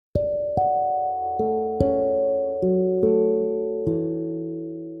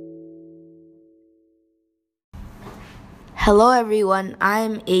Hello everyone,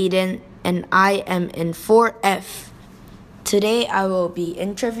 I'm Aiden and I am in 4F. Today I will be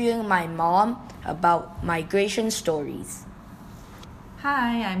interviewing my mom about migration stories.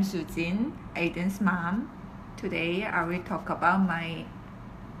 Hi, I'm Sujin, Aiden's mom. Today I will talk about my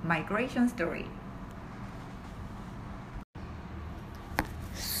migration story.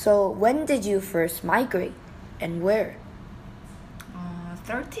 So when did you first migrate and where?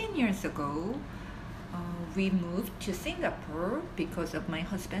 13 years ago, we moved to Singapore because of my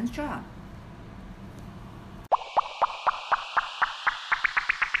husband's job.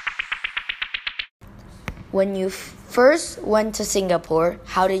 When you first went to Singapore,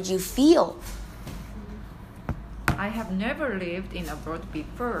 how did you feel? I have never lived in abroad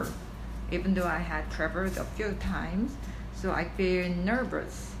before, even though I had traveled a few times, so I feel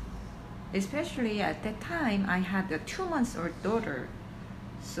nervous. Especially at that time, I had a 2-month-old daughter,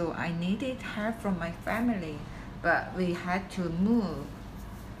 so I needed help from my family, but we had to move.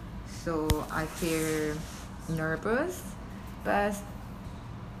 So I feel nervous, but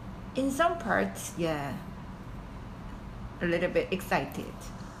in some parts, a little bit excited.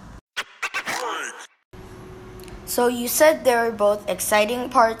 So you said there were both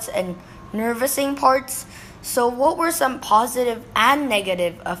exciting parts and nervousing parts. So what were some positive and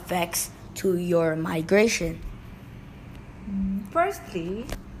negative effects to your migration? Firstly,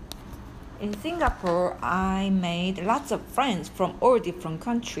 in Singapore, I made lots of friends from all different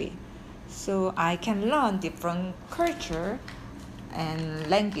countries, so I can learn different culture and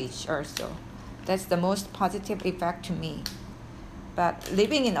language also. That's the most positive effect to me. But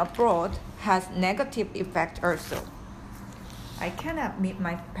living in abroad has negative effect also. I cannot meet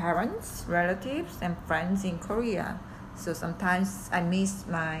my parents, relatives, and friends in Korea, so sometimes I miss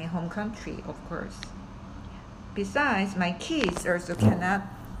my home country, of course. Besides, my kids also cannot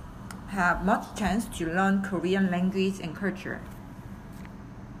have much chance to learn Korean language and culture.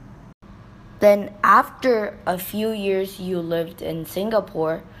 Then after a few years you lived in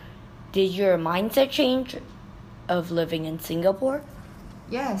Singapore, did your mindset change of living in Singapore?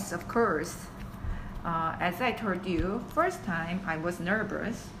 Yes, of course. As I told you, first time I was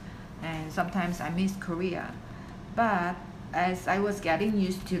nervous and sometimes I missed Korea. But as I was getting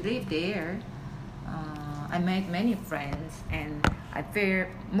used to live there, I made many friends and I felt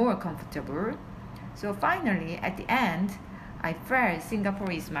more comfortable. So finally, at the end, I felt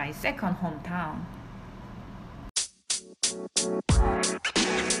Singapore is my second hometown.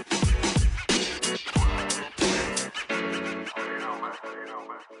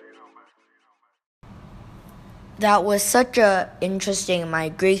 That was such a interesting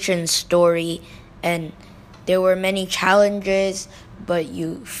migration story, and there were many challenges, but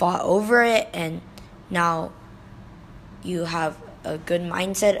you fought over it, and now you have a good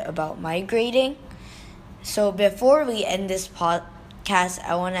mindset about migrating. So before we end this podcast,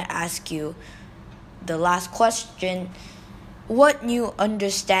 I want to ask you the last question. What new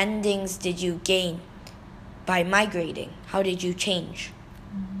understandings did you gain by migrating? How did you change?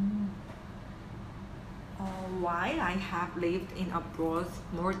 While I have lived in abroad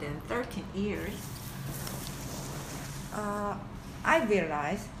more than 13 years, I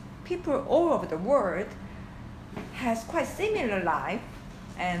realized people all over the world has quite similar life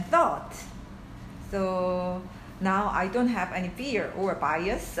and thought. So now I don't have any fear or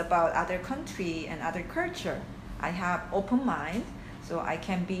bias about other country and other culture. I have open mind, so I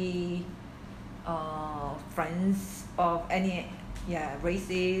can be friends of any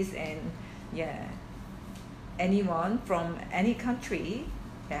races and anyone from any country.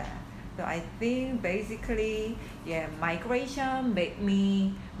 So I think basically migration made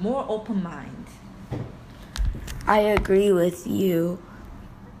me more open mind. I agree with you,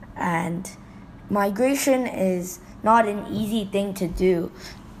 and migration is not an easy thing to do,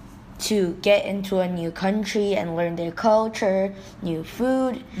 to get into a new country and learn their culture, new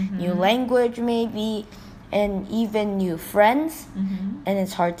food, new language maybe, and even new friends, and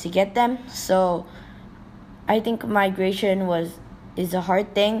it's hard to get them. So I think migration is a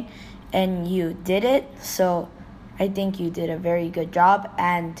hard thing, and you did it. So I think you did a very good job,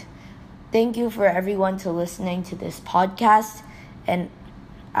 and thank you for everyone to listening to this podcast, and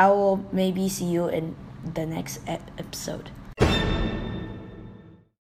I will maybe see you in the next episode.